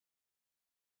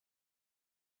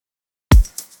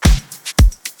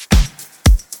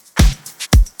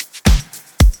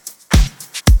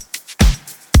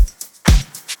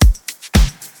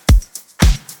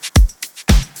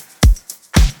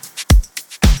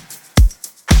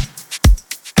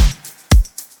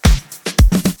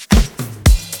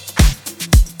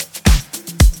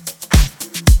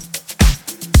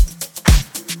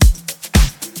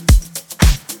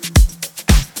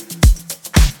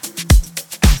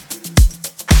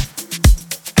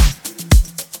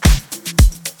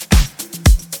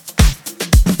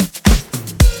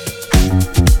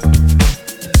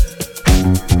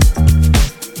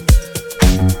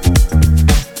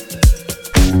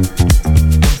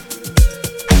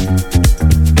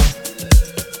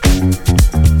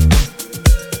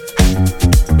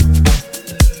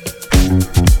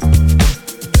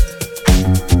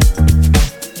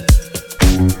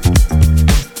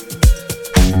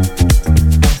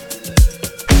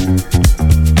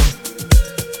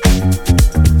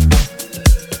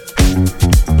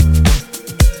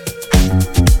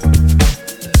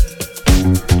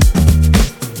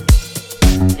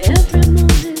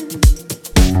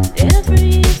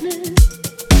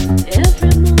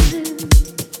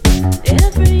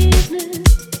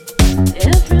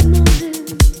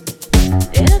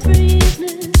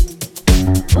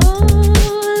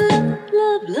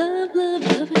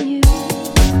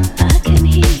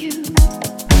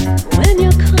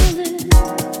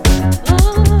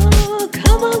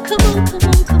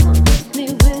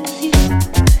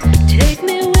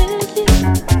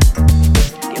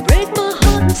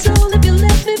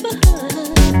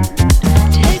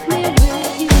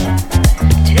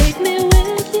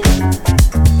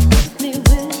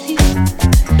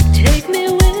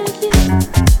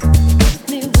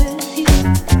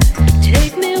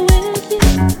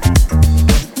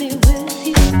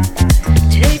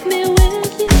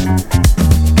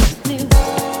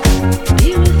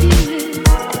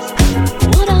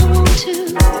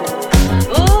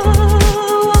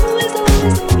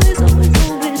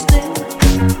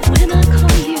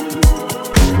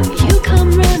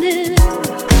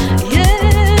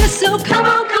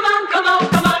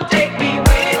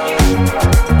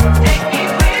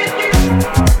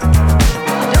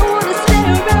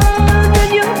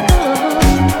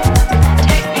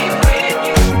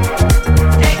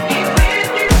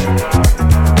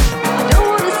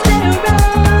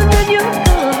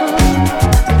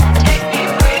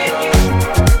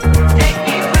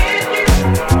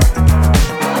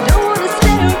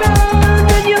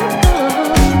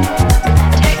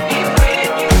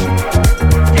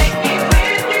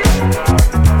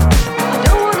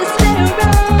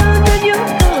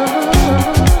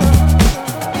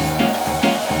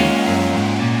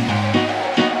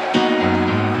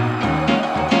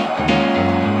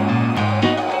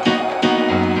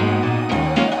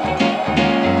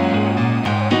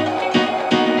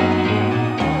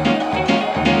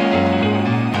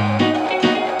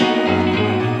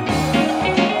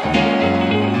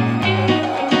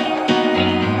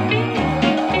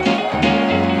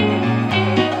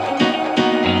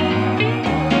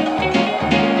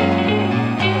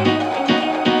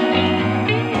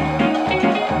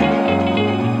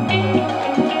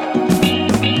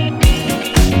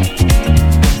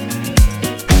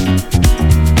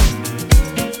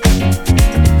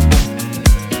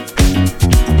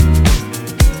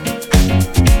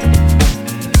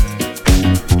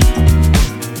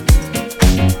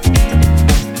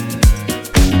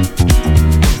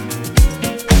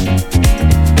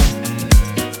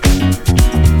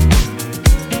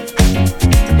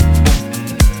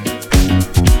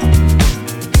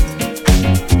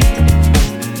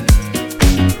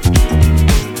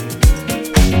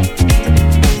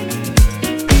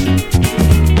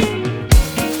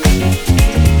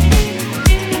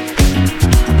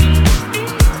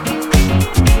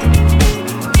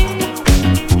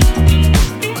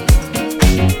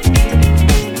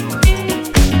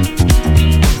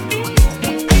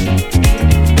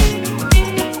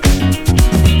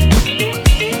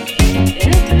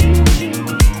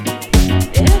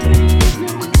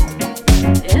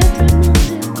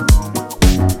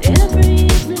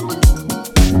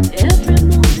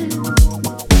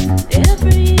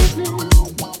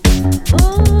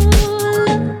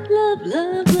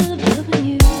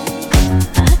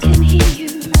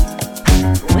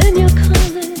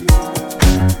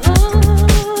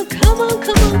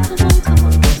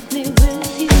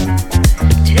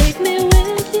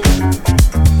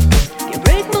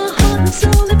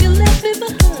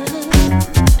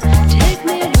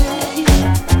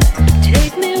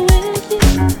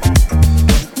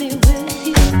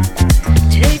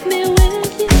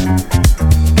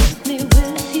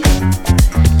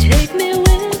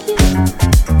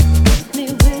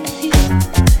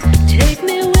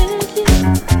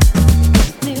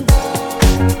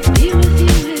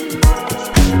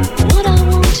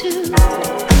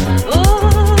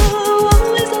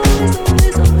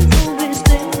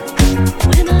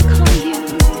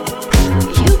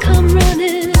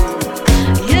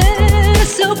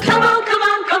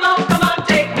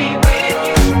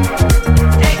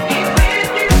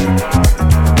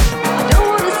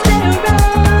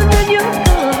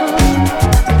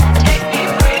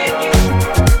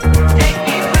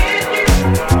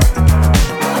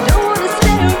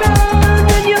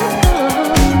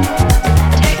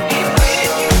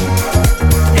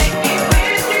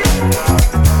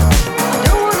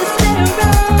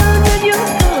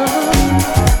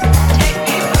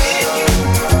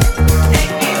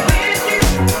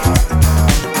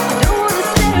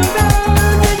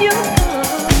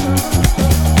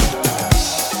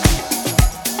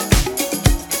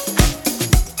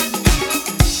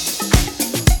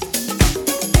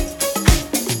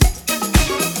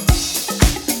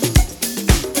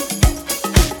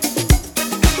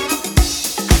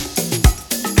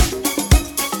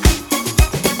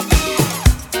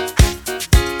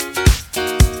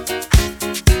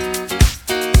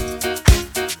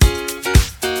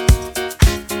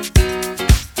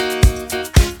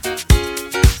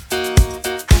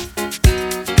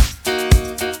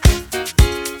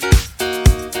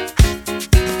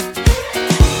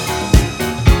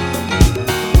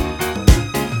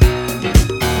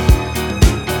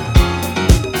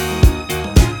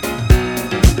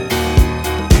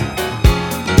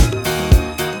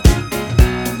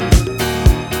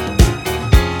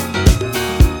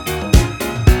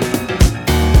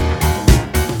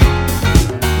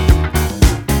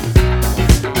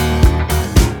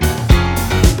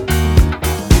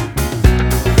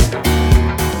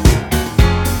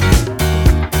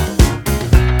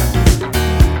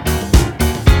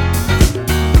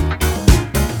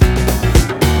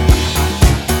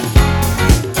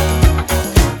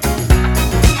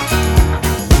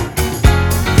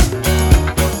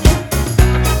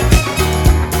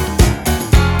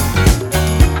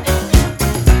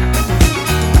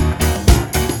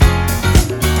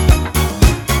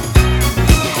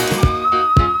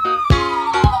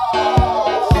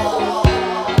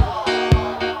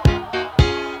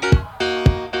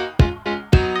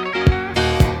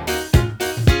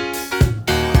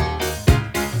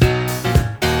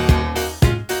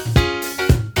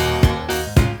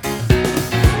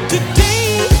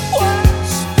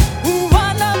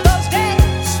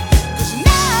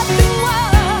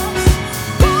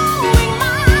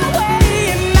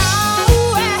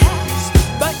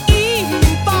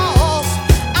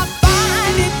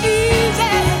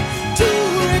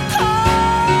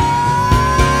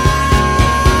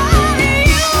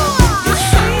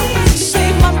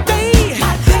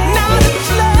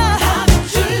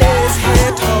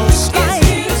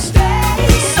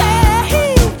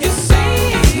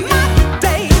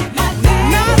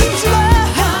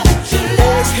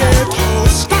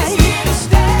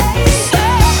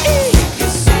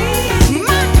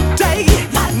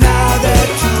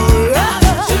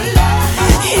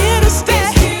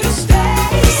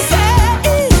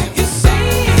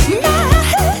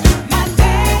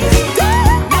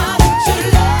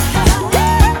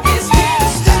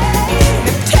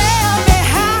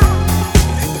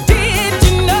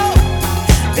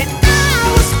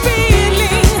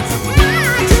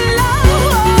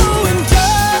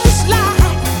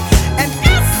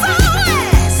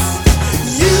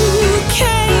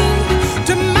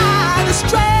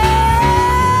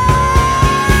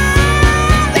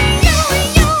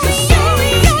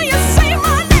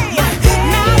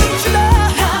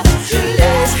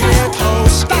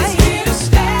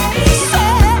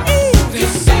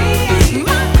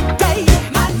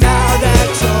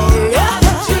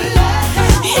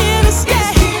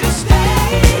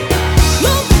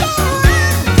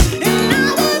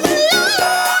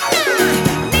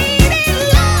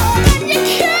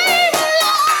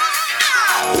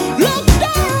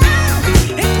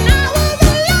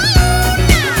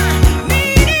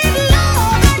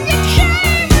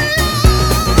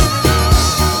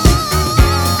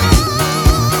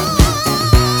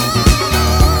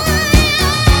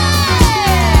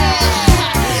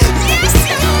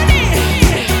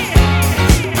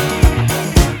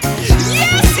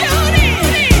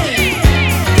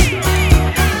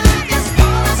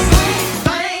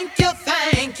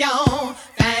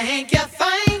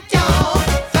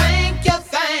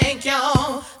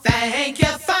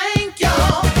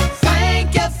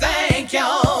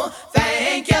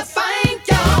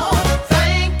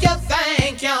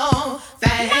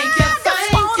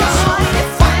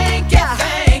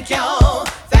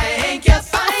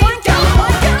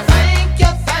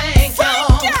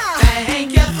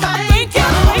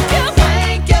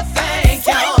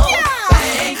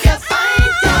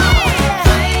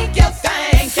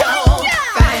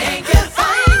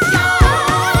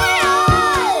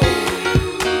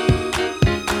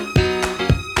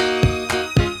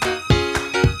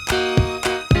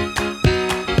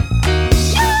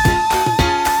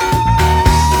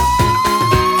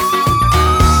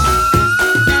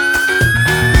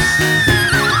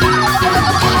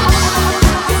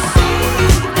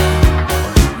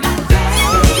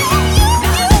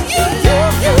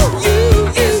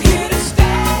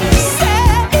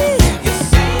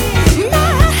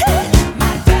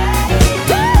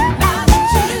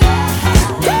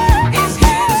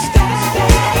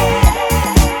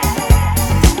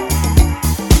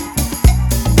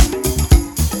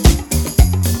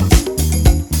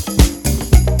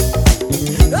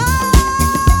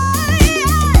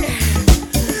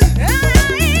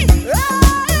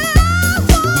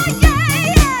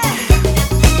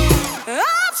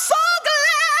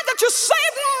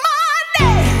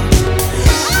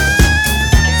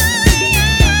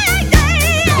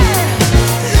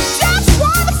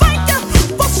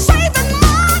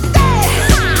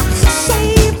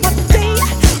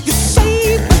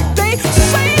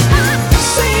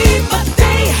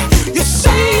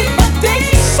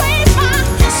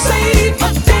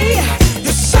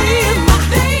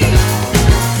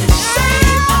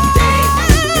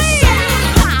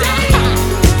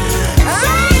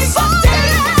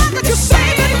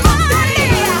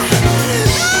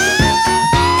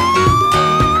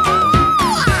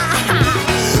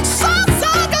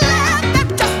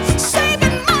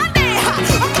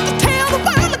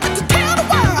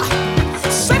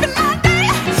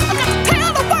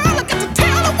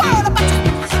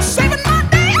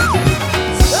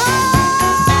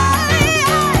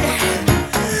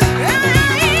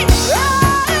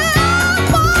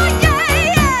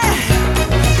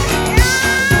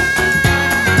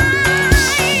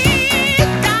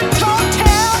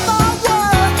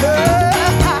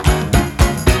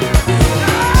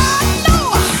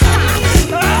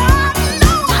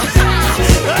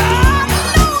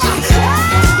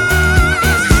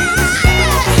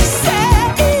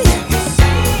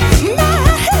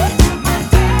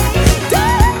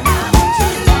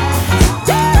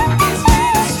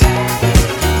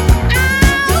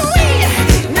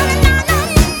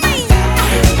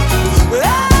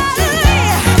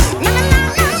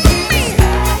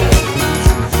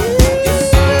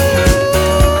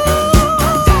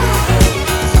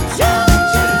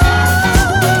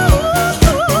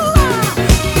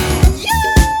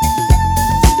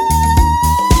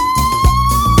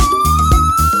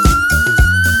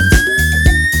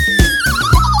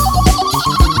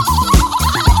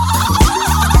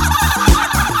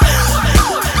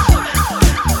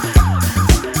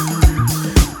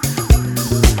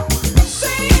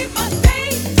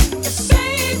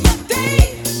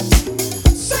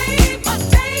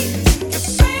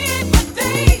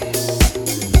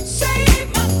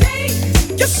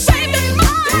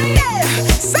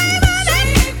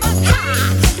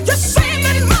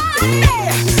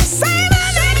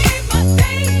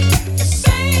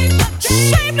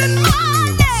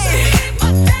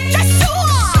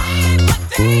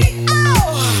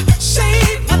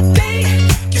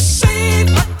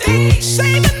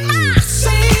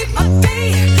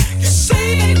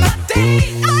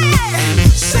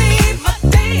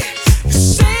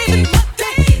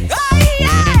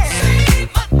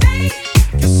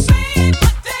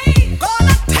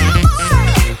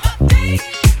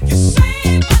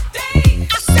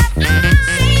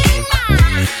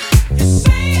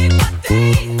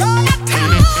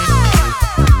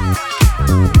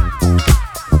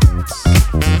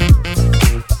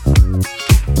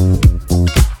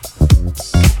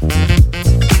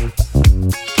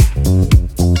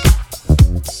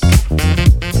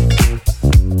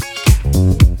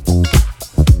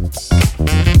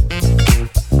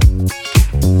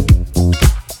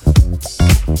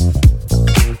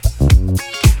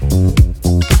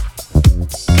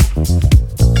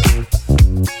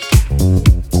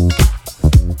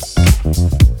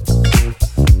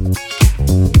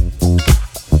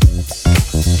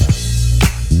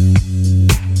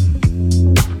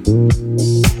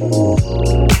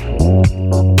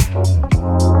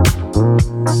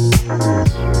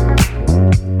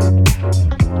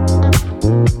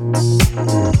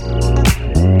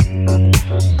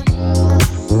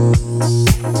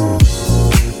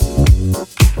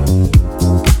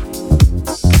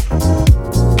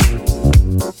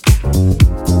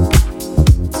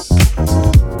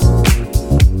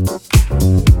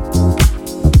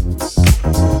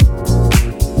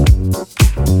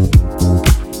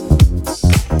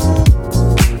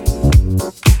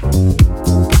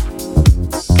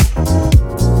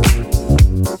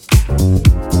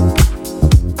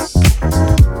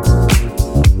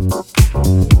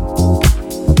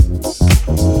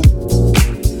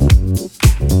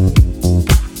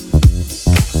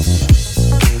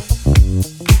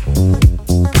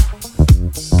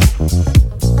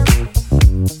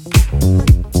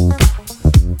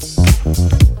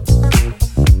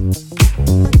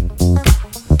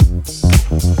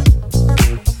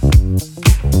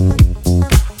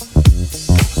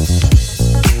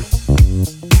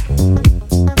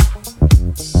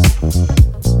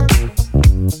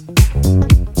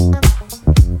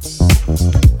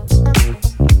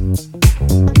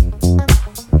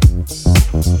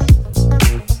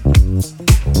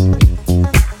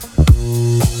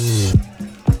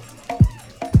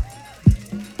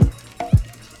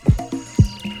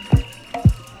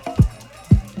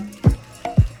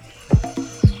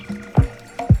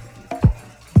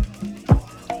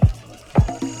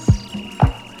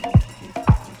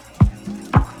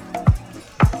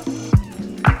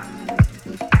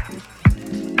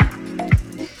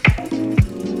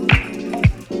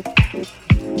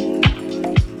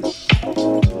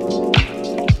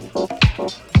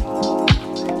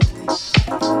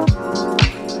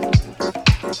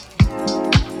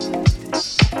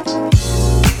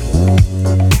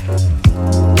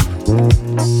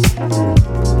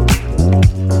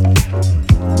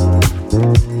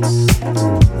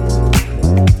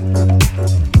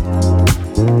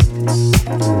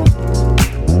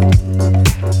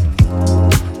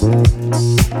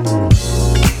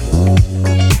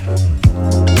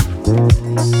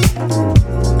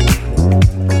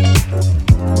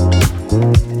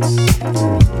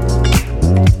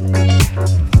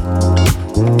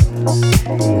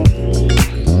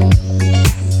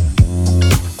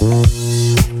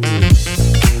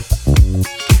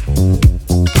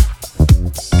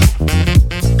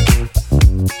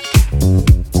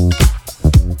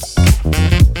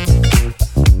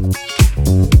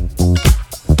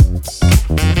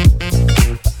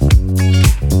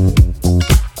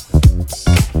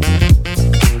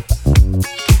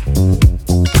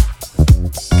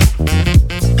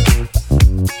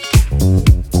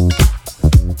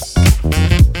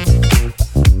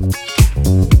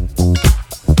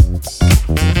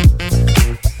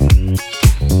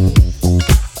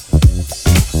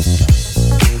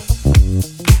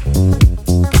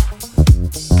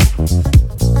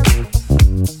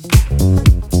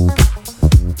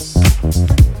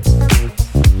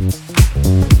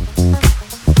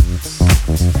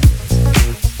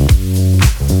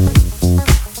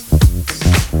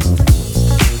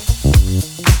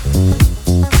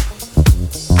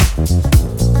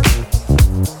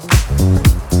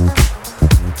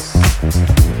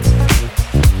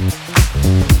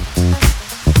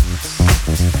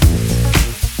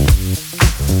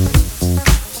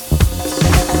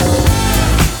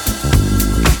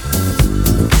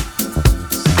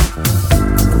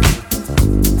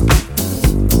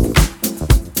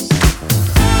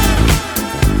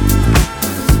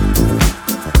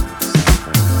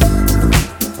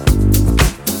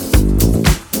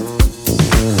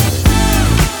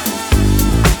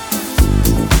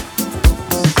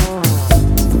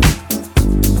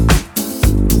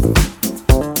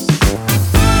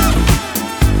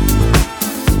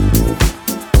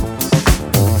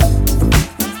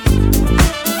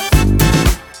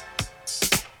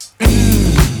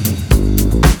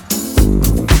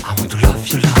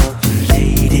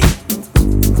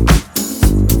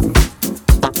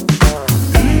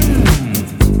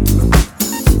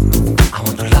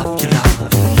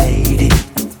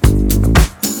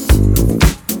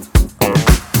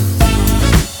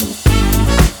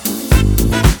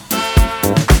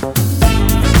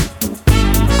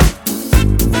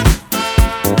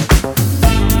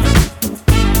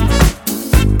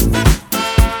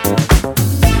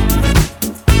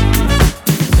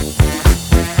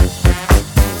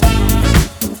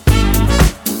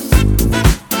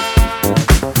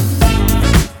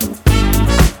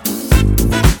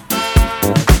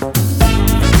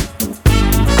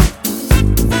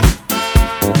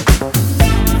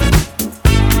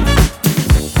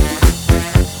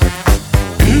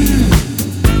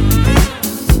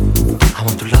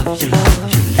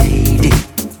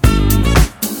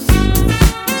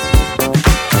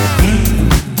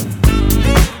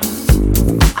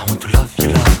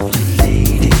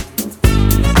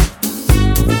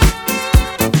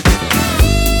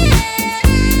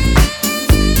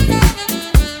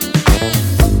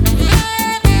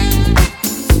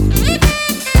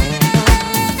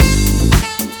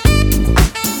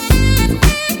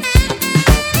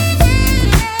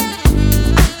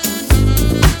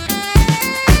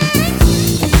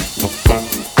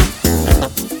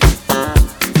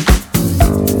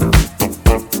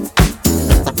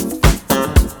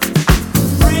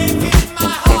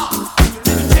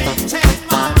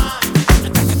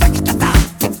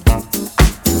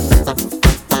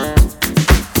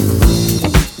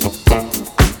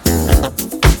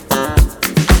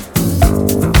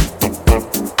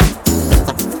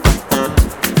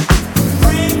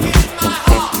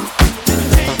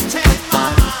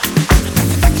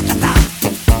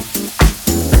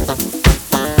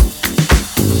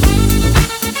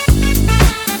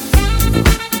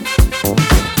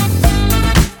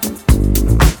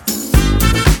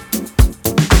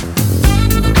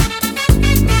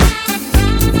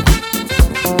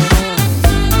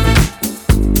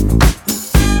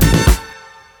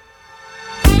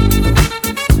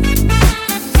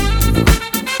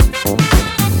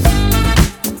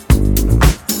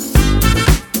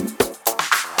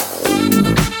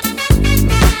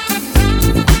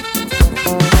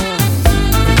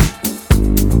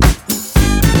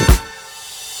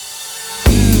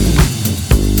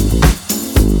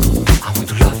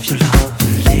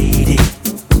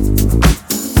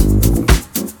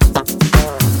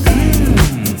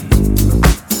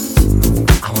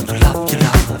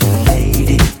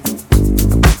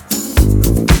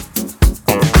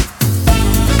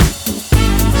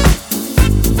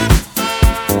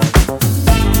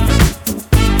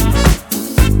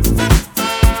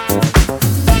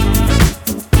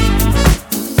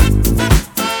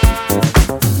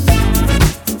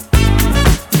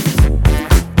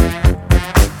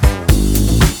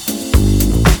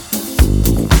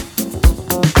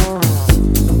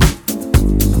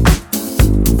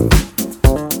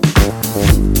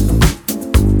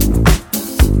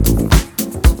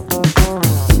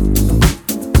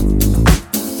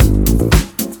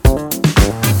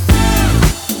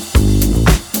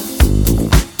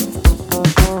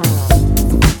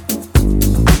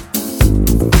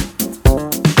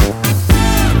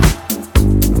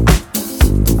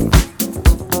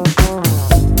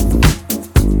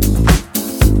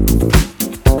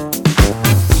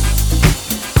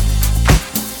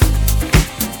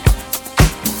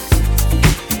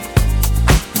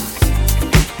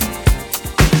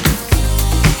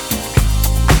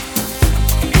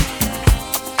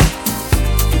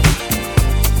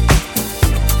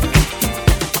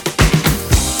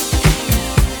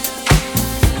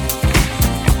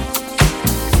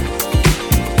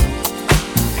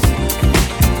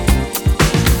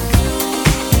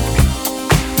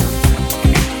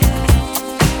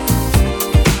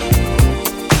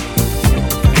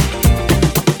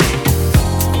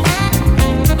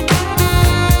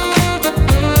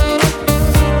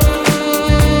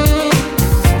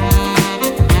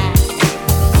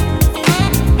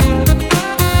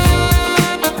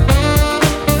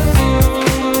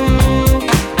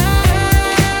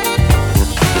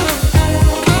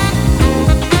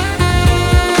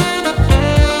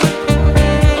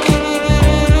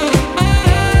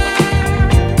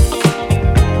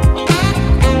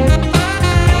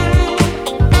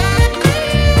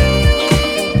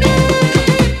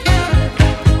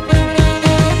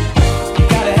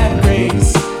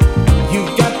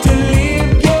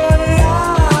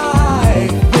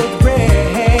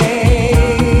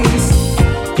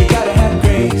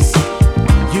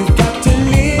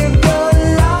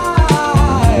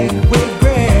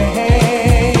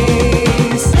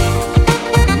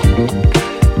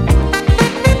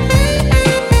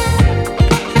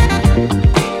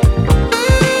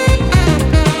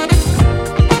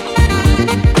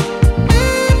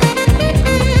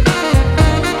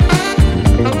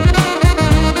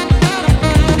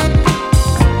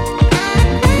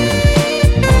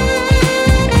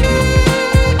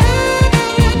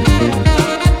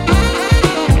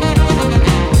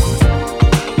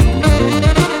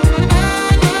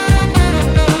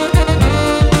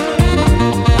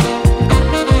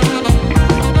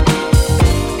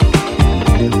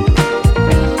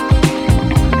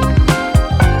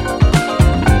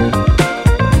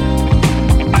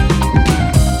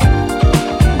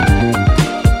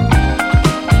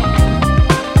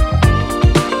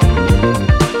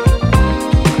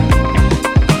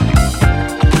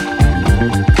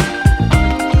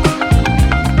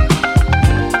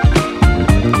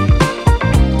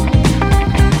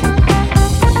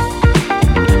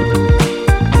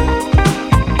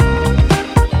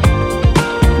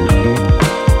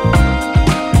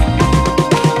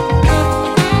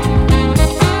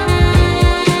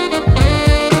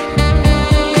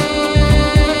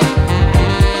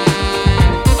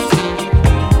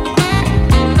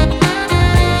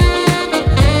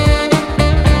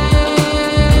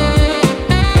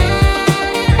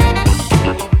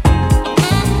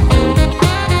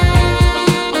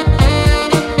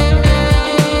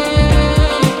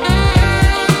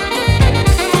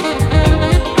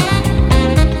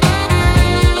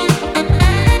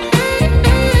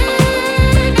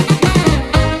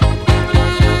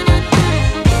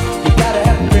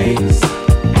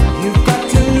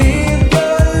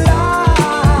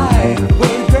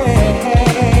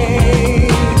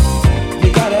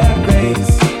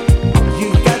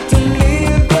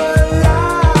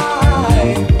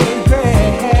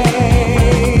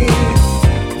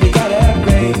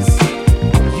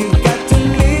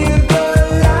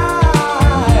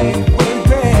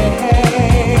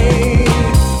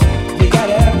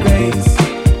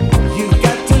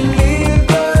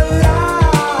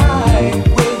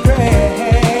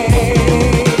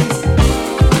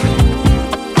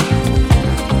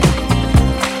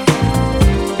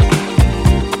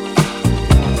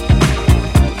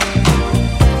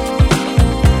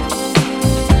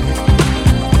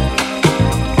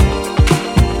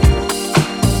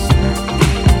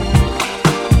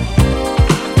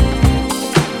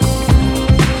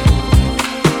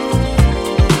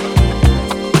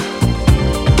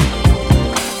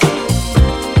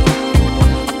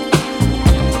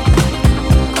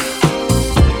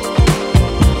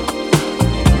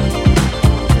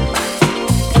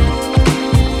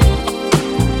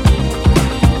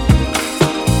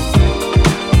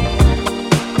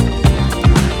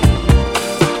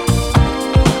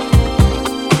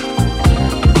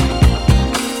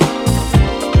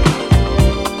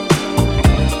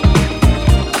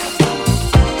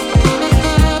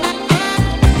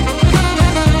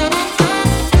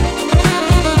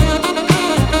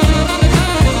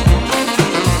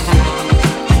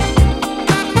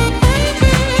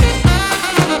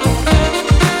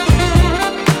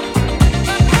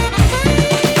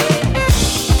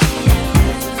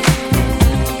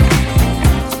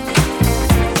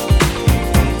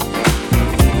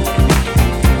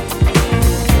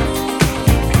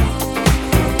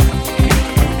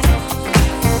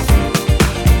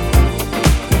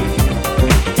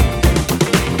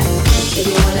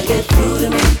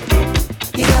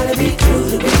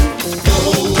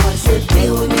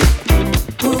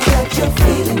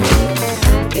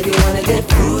get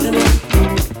through to me,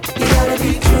 you gotta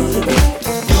be true to me.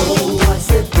 Oh, what's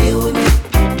the deal with me?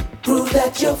 Prove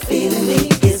that you're feeling me.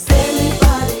 Is there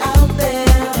anybody out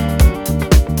there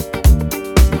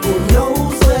who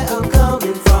knows where I'm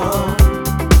coming from?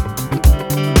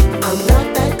 I'm not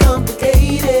that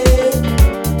complicated.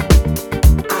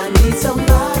 I need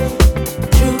somebody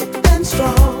true and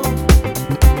strong.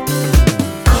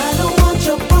 I don't want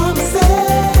your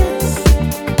promises,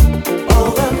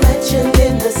 all the mentioned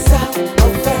in the south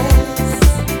of France.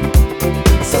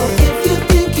 So if you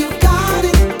think you got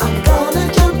it, I'm gonna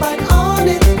jump right on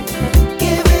it.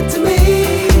 Give it to me,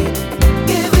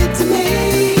 give it to me.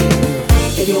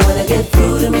 If you wanna get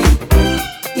through to me,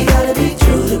 you gotta be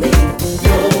true to me.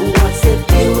 No, what's the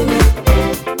deal with me?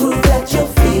 Prove that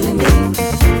you're feeling me.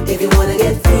 If you wanna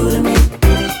get through to me,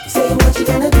 say what you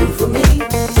gonna do for me.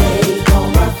 Take all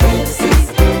my fantasies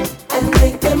and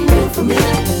make them real for me.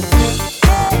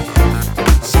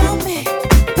 Show me,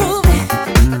 prove it,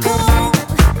 come on.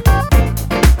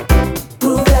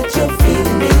 Prove that you're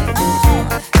feeling me.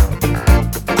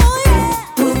 Oh yeah,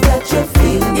 Prove that you're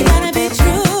feeling you me. gotta be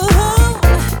true.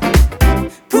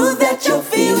 Prove that you're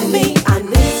feeling me. I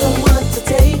need someone to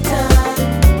take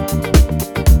time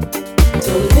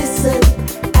to listen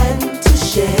and to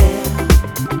share.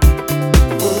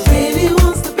 Who really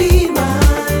wants to be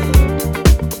mine?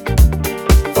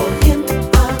 For him,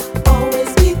 I'll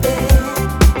always be there.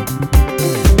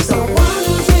 Someone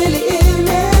who's really in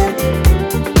it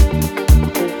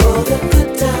for the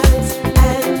good times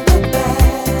and the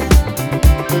bad.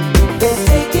 Let's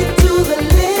take it to the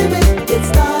limit. Get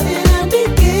started and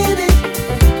begin it.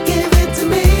 Give it to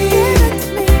me.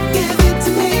 Give it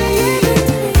to me.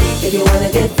 If you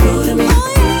wanna get through to me,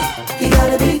 you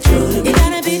gotta be true to me. You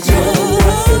gotta be true.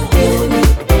 What's the deal with me?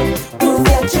 Prove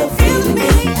that you're feeling me.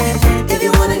 If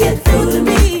you wanna get through to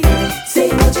me, say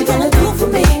what you gonna do for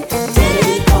me.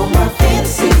 Take all my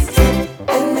fantasies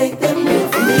and make them real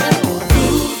for me.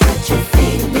 Prove that you're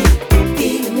feeling me.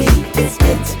 Feeling me, it's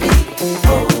meant to be.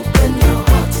 Open your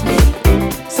heart to me,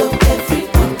 so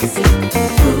everyone can see.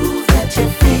 Prove that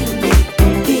you're feeling me.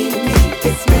 Feeling me,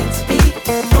 it's meant to be.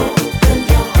 Open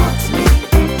your heart to me,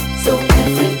 so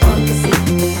everyone can see.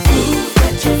 Prove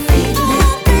that you're feeling me.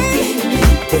 Feeling me,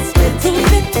 it's meant to be.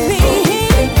 Prove it to me.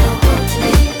 Open your heart to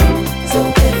me, so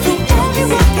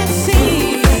everyone can see.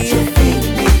 Prove that you're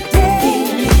feeling me.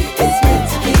 Feeling me, it's meant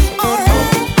to be.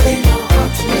 Open your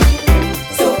heart to me,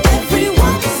 so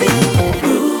everyone can see.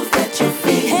 Prove that you're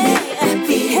feeling me.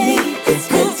 Feeling me, it's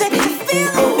meant to be.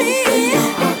 Open your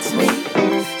heart to me,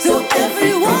 so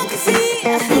everyone can see.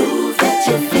 Prove that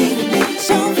you're feeling me.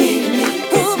 Feeling me,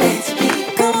 it's meant to be.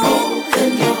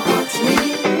 Open your heart to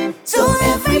me, so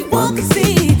everyone can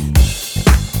see.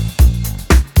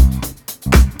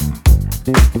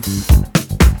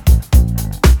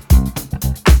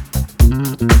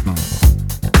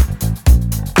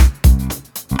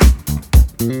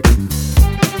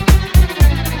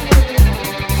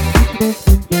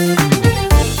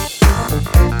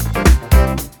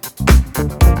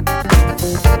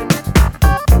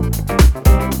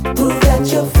 Prove that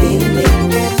you're feeling me.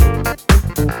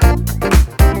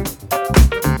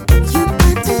 You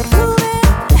got to prove it,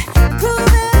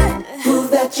 prove it.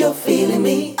 Prove that you're feeling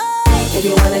me. If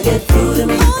you wanna get through to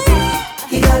me, Oh yeah,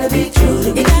 you gotta be true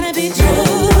to me. you gotta be true.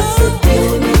 What's the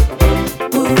deal with me?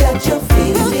 Prove that you're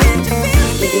feeling me.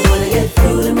 If you wanna get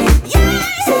through to me,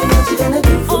 say what you gonna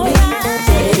do for me.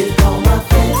 Take all my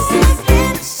fantasies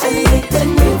and make them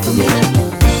real for me.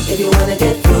 If you wanna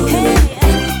get through to me,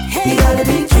 you gotta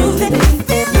be true to me.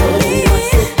 No, what's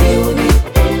the deal with me?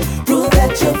 Prove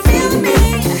that you're feeling me.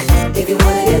 If you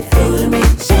wanna get through to me,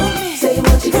 say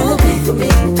what you gonna do for me.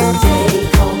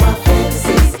 Take all my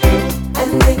fantasies and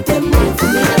make them real for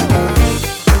me.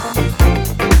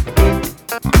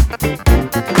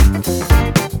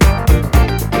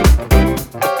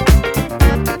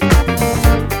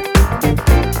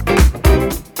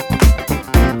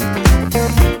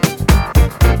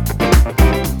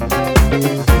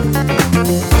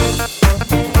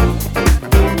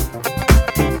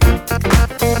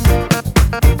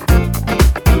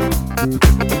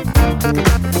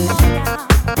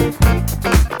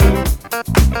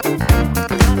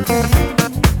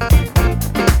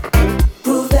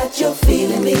 Prove that you're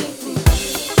feeling me.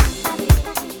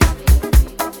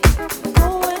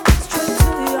 Going straight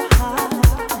to your heart.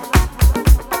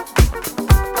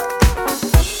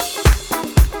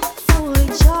 Fully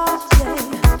charged,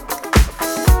 yeah.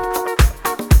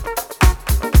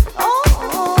 Oh,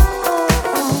 oh,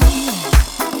 oh.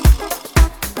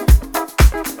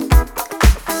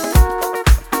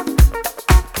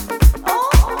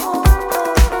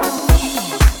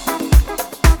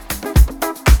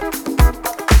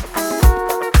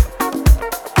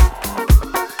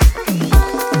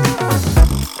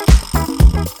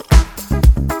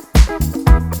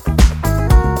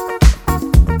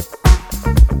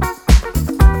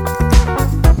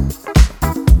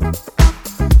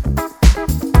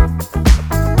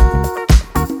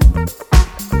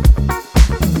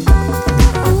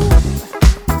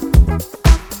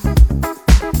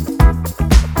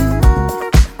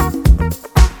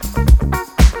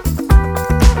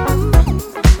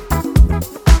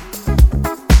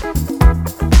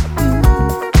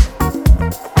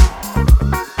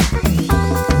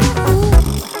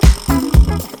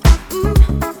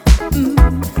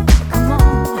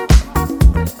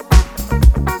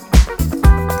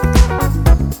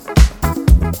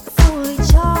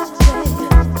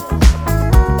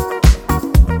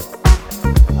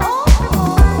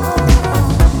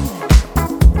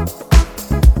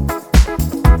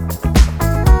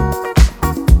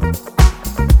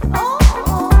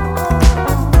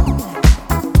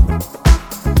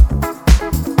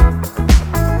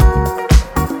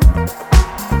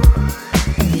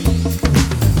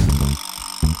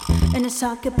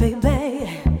 socket, baby.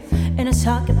 In a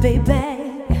socket, baby.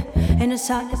 In a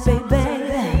socket,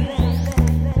 baby.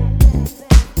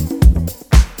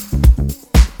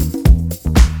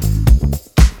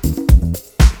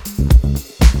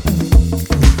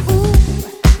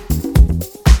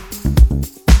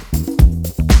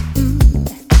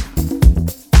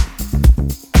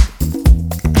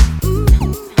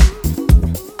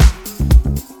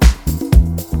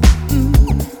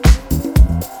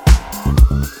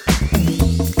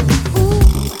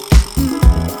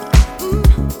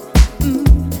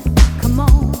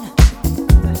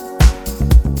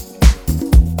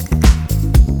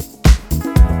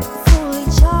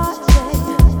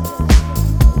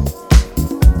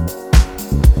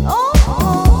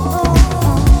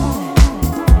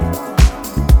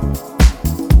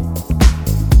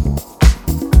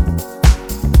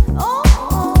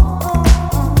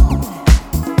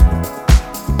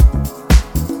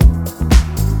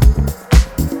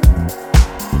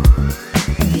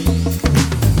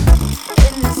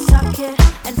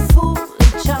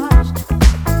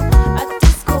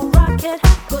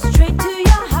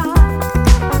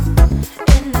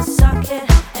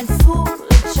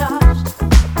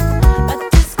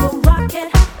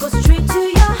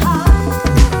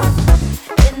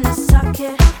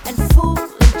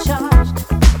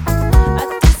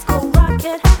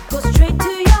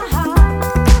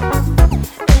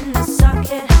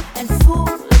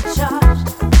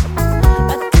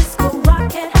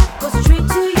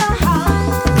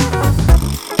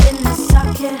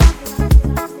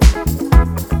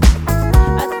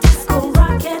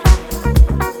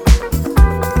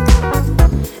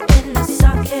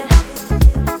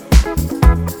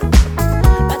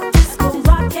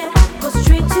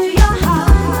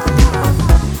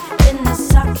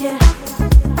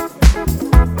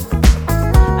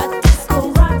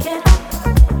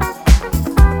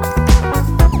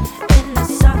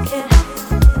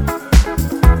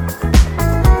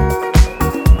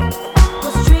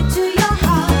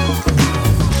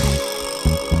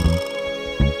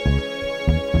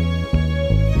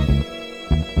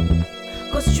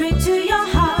 Straight to your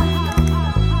heart.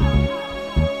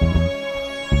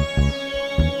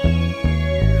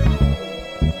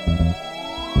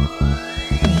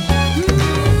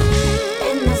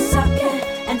 In the socket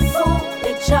and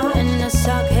fully charged. In the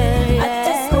socket, yeah. A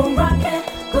disco rocket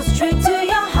goes straight to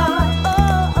your heart.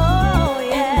 Oh, oh,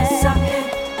 yeah. In the socket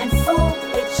and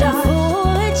fully charged.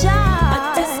 Fully charged.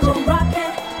 A disco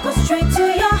rocket goes straight to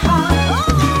your heart. Oh,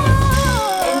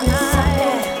 in the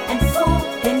socket and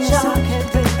fully charged.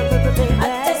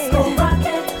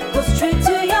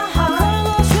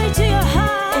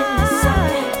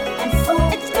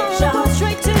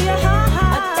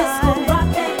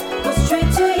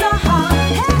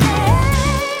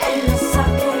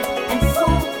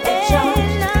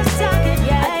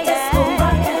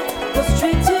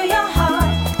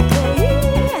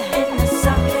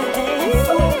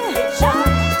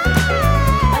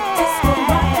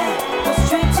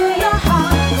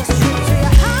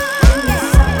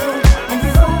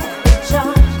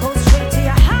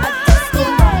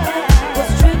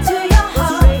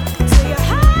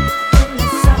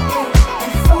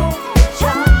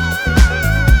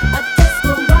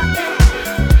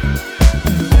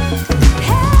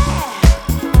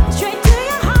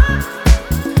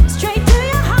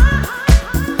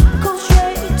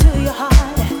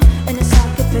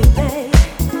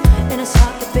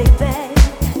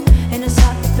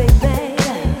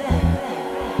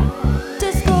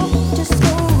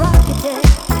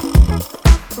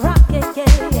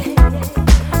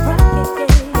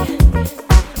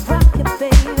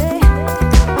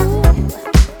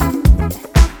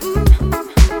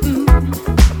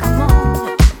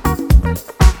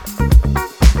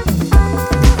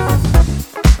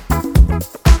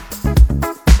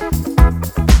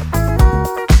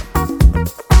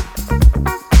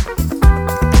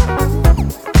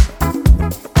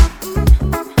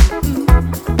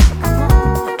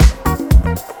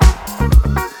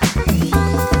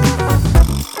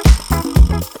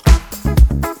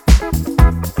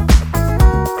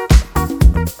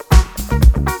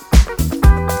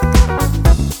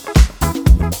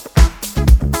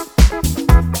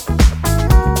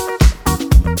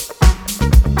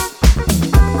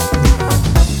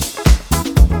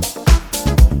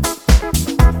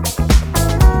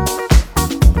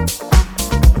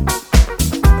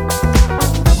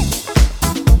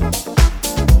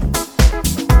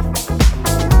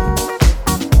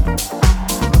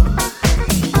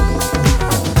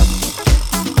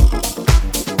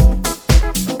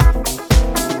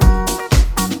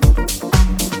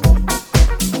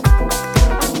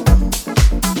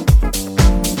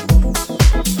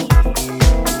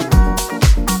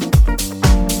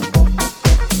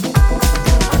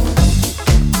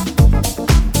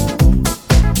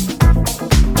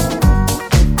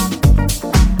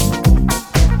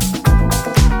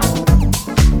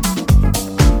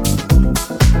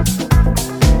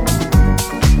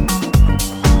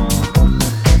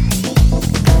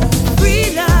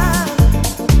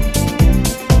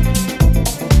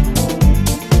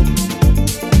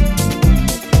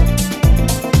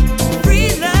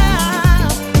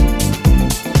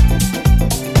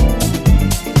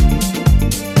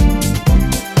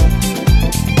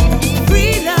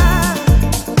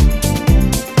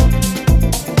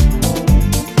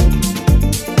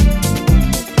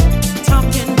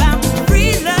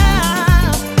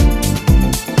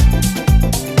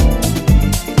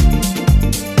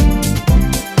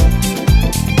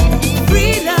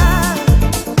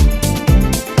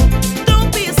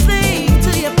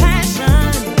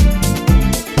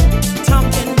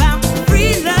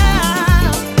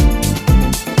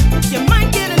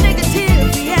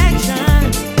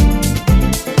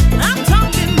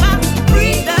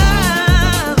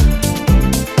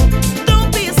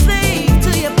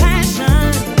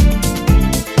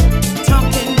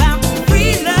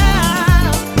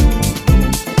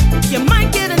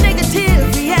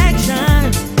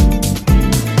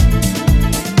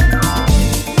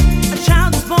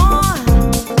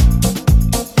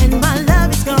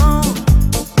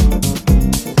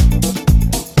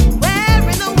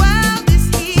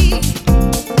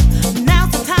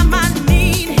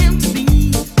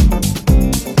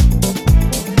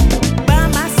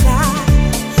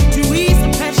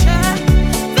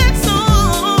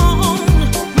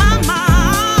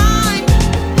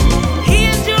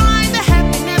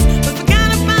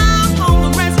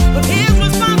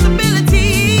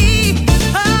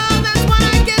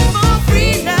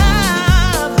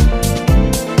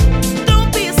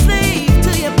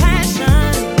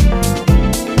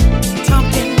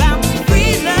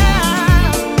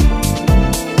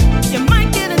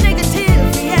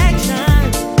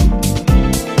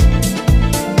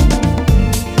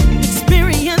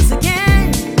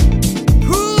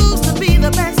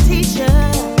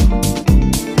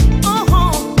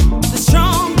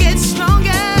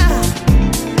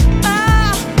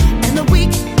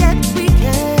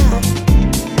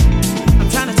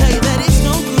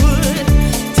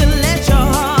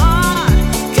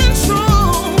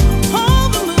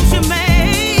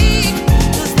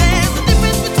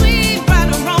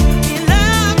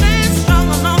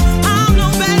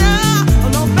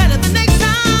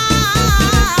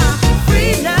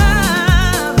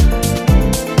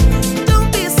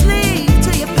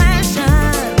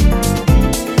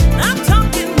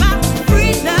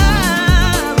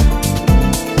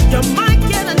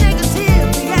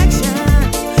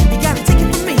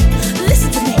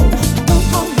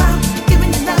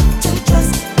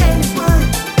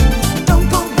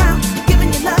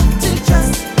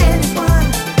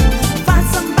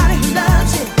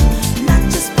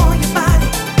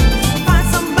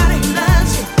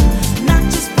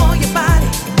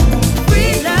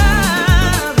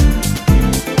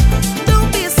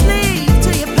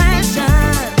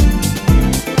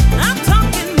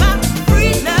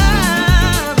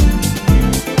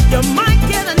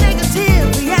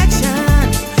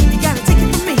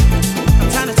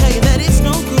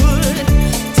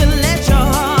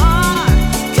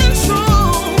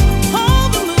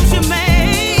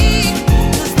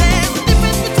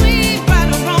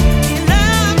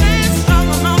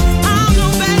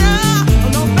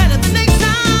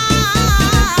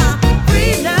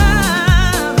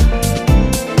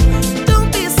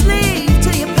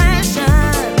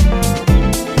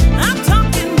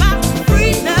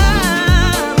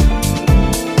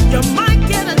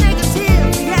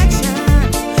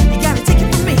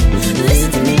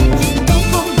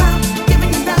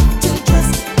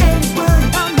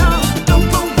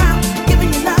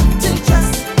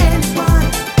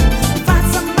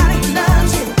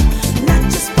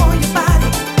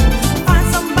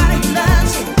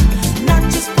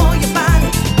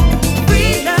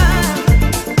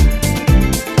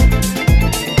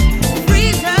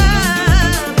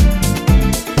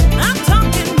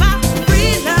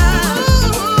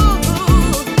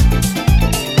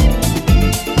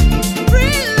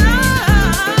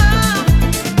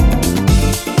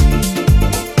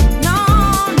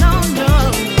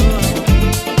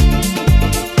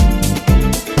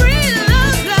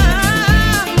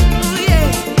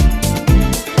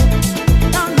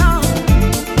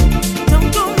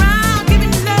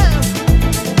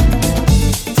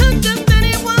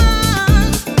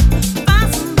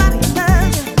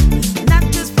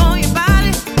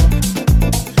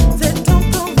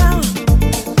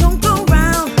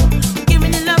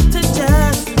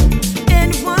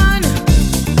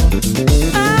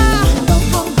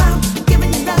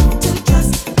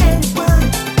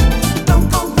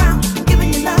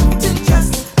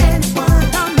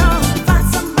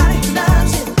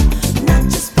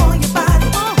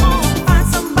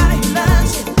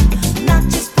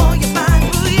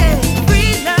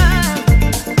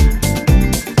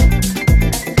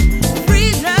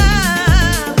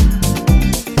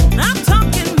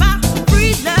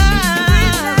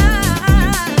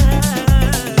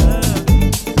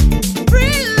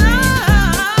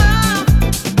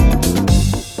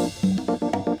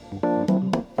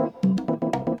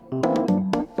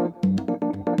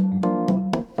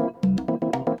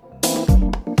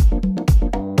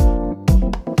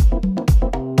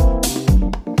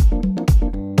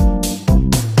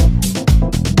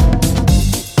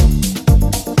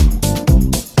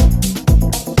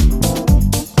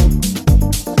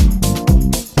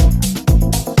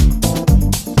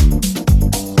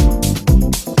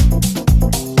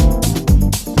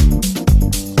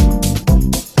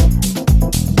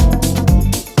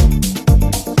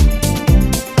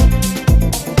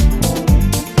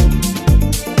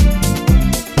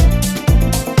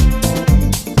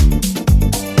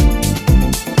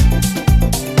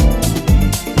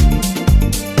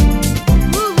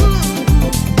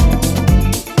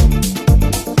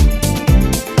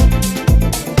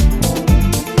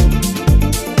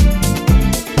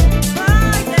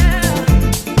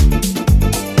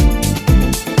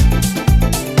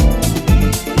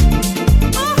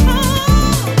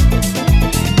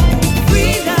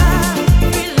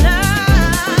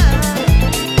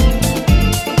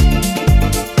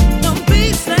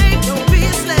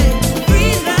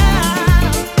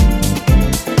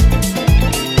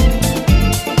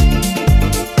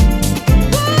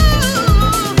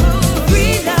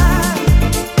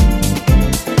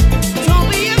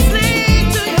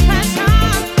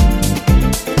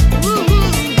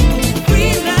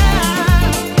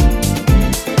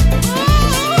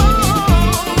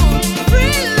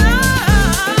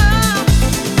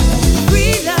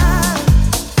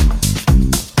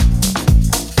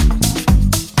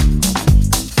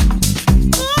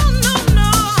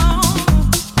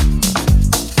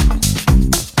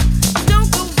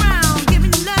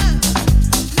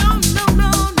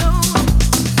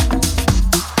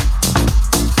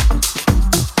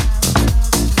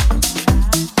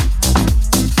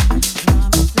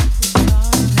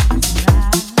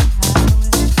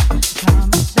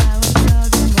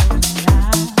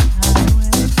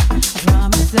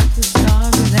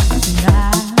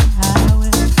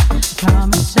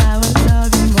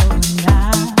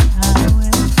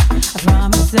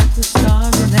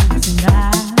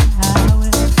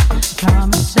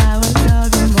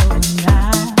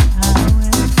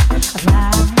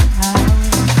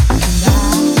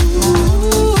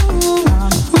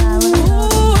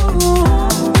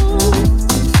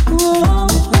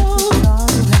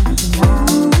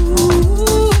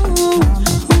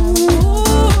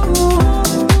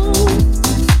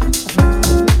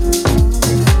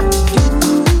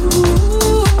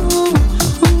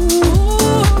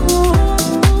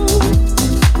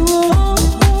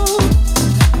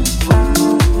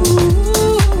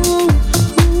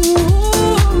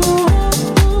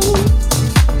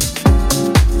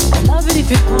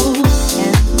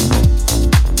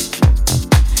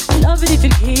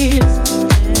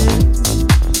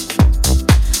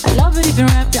 if you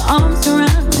wrap your arms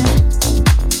around me,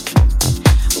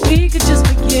 we could just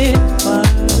forget it was.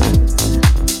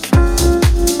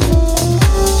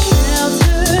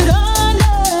 Sheltered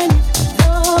underneath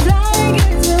the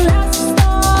blankets and last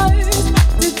stars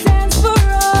to dance for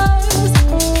us.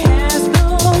 Cast the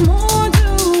moon to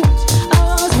watch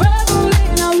us revel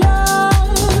in our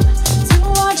love, to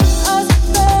watch us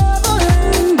revel.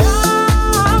 And I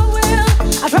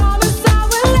promise I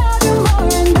will love you more,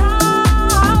 and I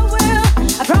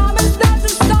promise that the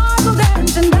stars will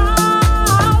dance, and I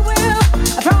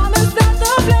promise that the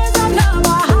flames of love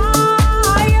are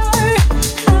higher.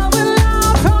 I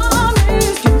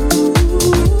promise you.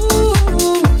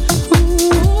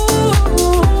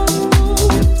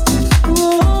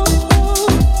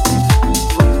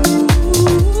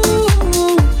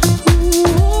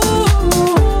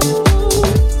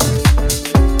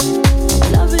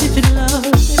 Love it if you love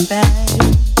it bad.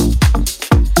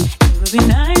 It would be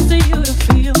nice for you to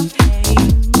feel my pain.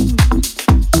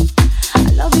 I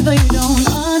love you, but you don't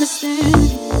understand.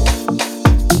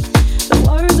 The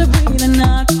words are really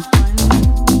not fun.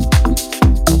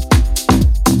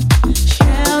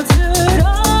 Sheltered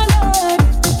underneath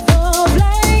the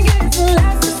blankets and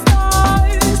last the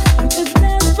stars to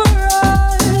dance for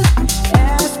us.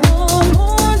 Ask the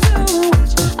moon to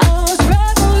watch us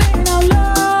revel in our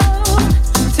love,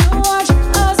 to watch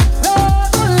us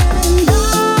revel. And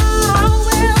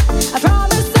I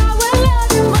promise I will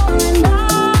love you more, and I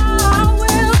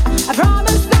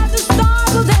promise that the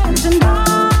stars will dance, and I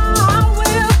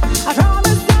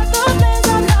promise that the flames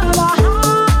of love are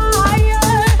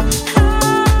higher,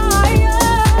 higher.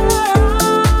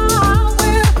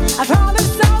 I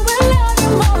promise I will love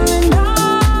you more, and I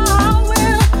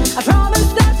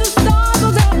promise that the stars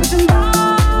will dance, and I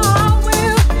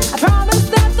promise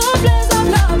that the flames of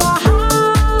love are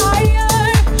higher,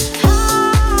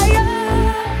 higher.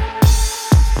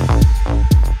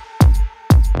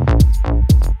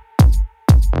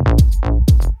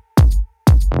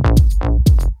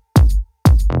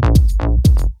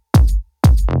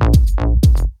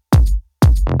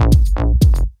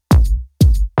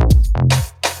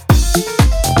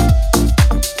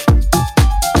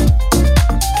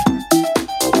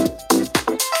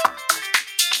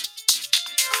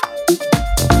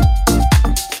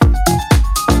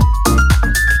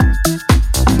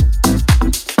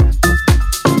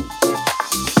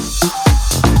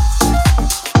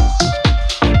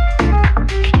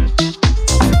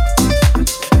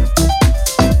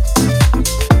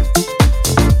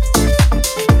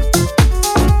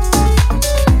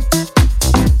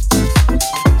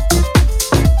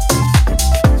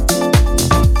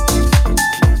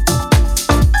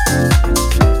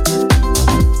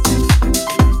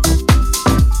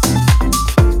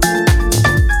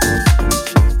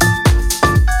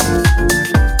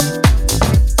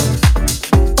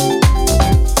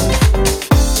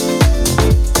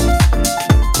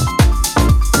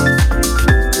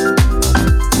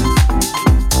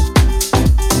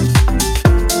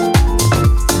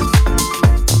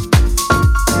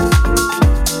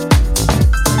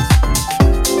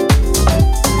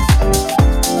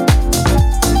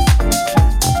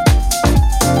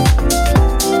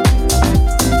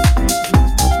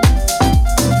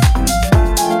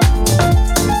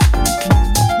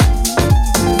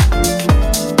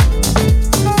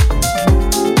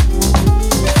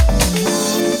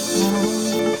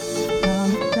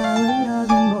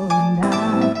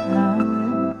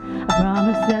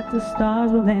 The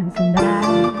stars will dance, and I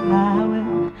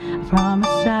will. I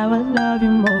promise I will love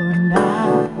you more, and I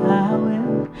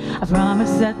will. I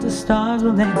promise that the stars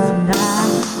will dance, and I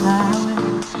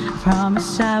will. I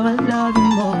promise I will love you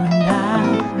more, and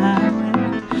I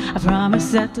will. I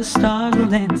promise that the stars will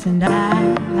dance, and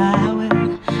I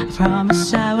will. I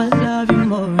promise I will love you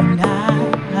more, and I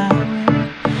will.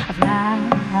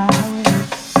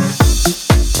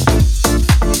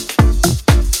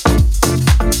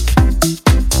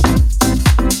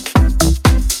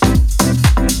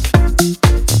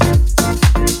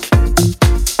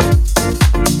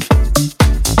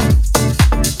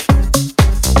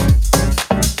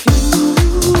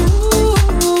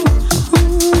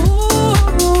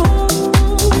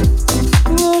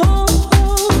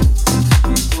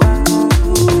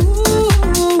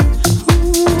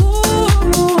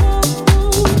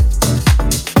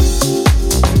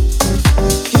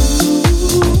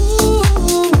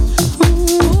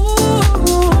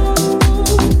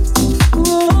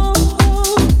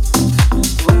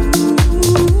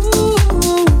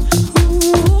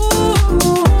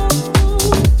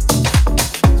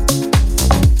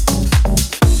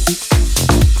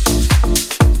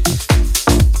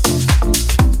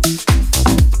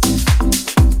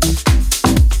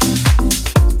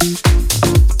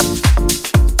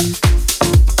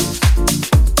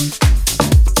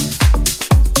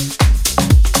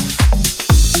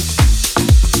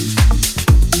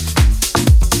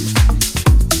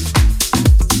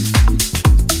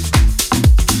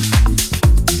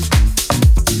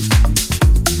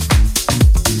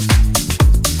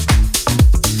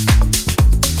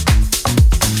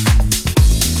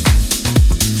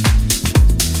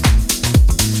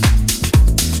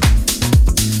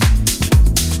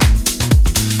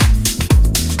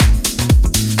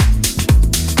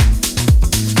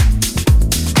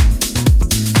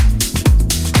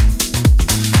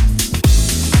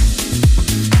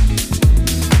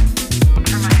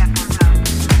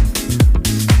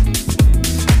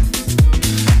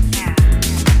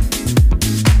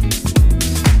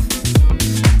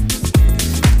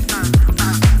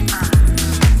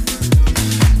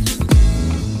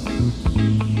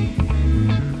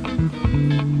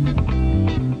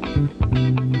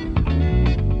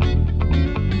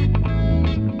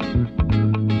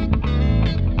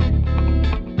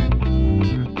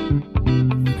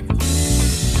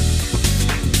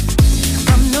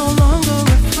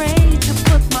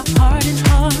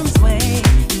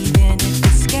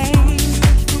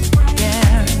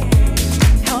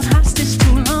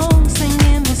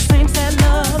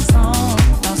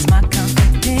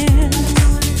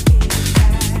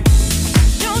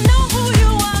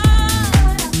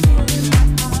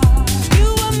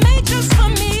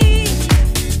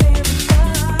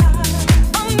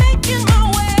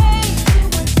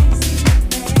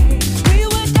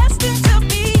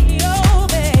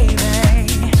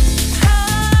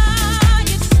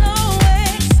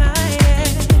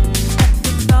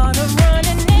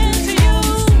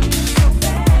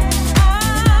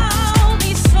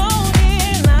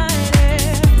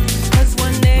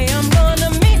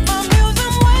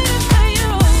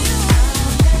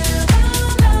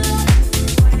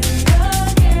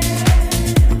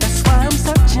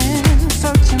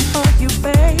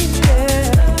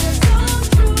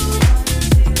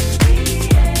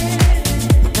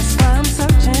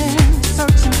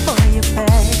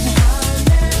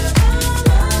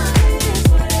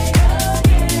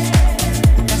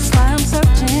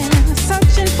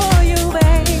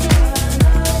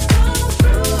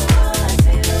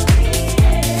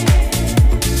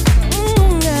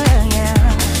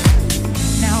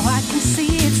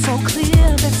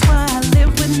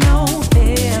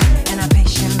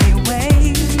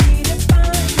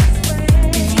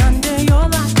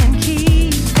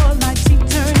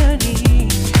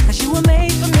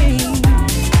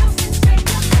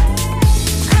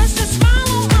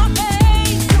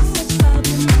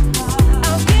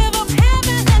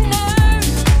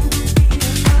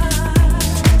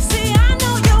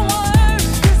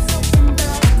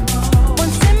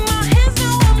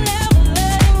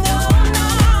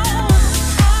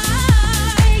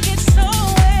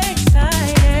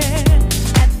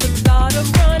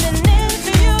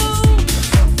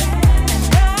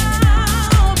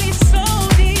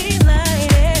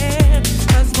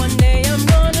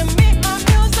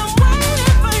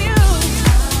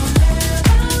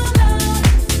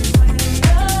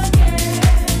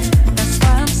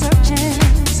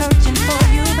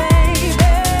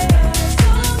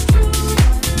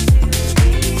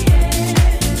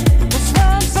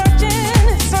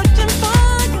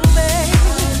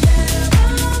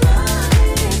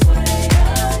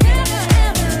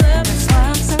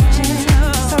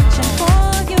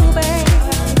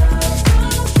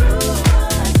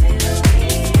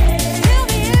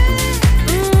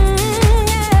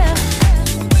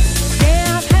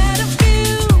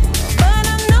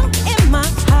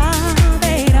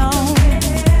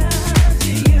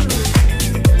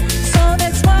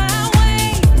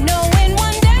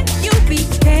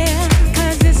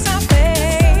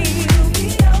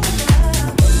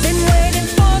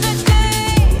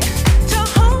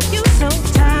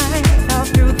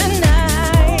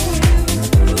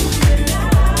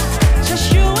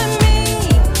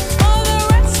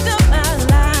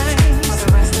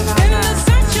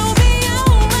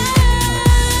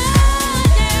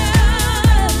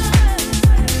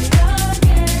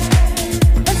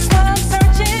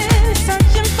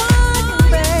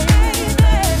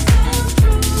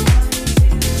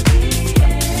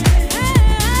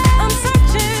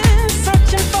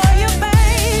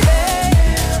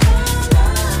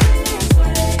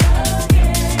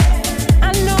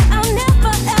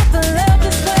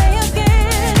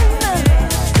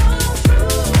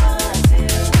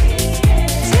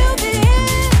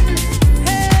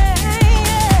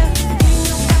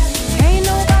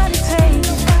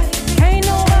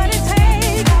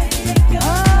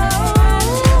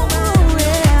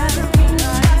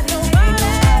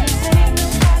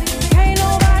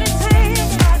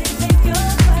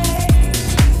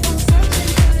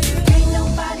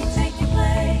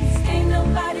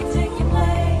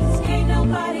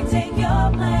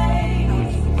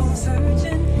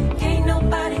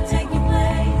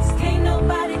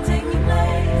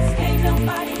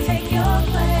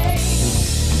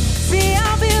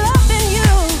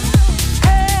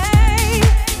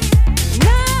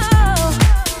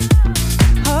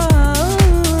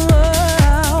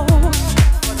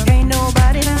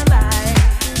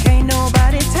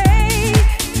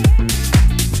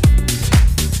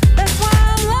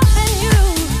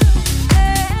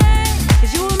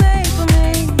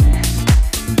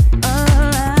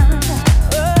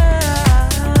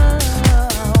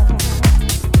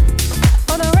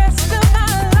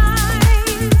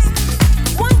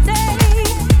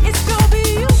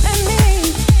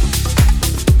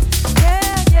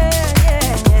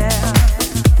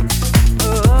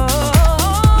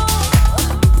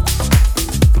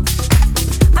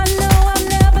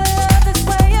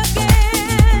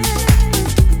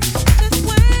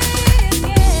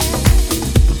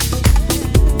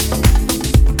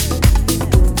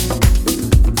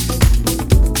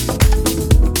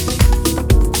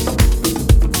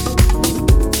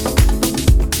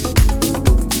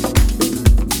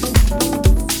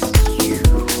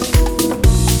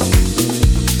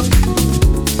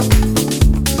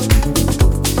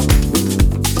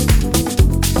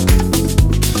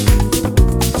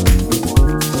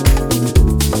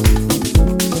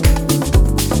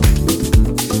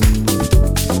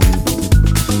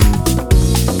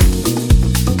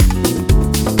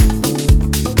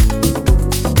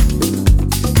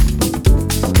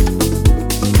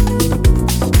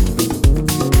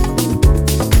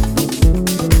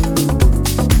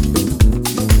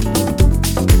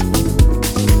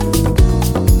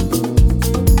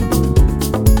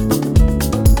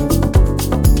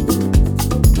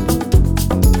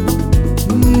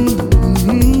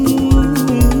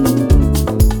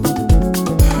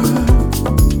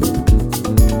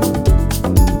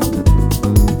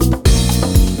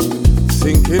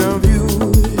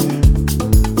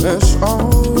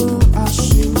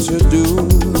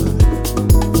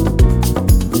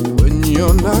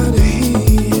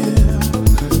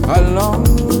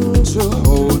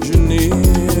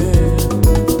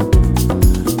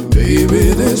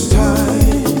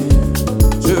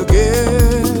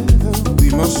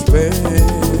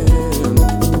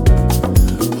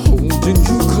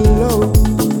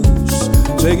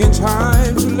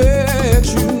 time to let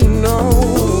you know.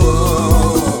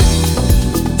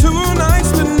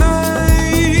 Tonight's the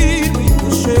night we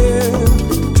will share.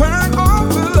 Turn off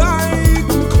the light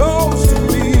and close to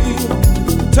me.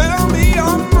 Tell me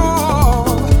I'm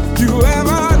all you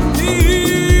ever need.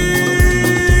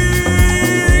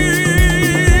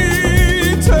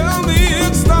 Tell me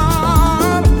it's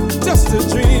not just a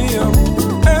dream.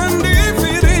 And if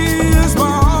it is, my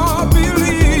heart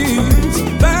believes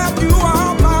that you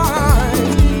are mine.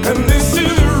 And this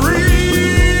is real.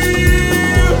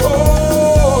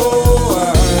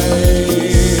 Oh,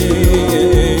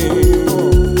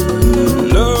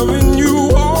 loving you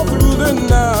all through the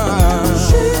night.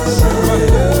 My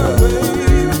love,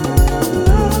 baby.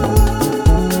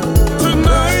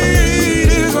 Tonight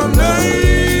is our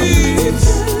night.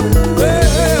 Yeah.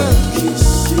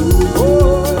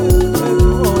 Oh,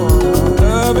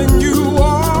 loving you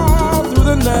all through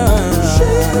the night.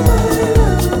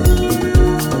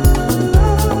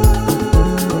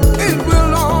 It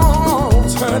will all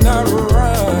turn out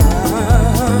right.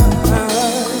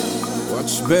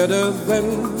 What's better than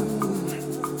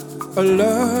a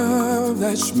love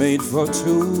that's made for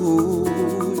two?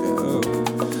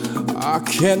 I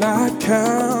cannot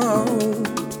count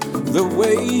the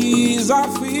ways I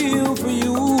feel for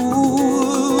you.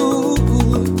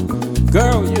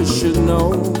 Girl, you should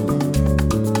know,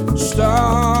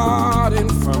 starting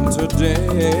from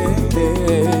today,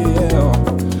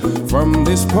 from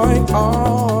this point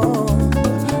on,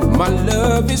 my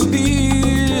love is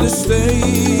here to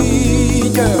stay,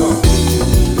 girl.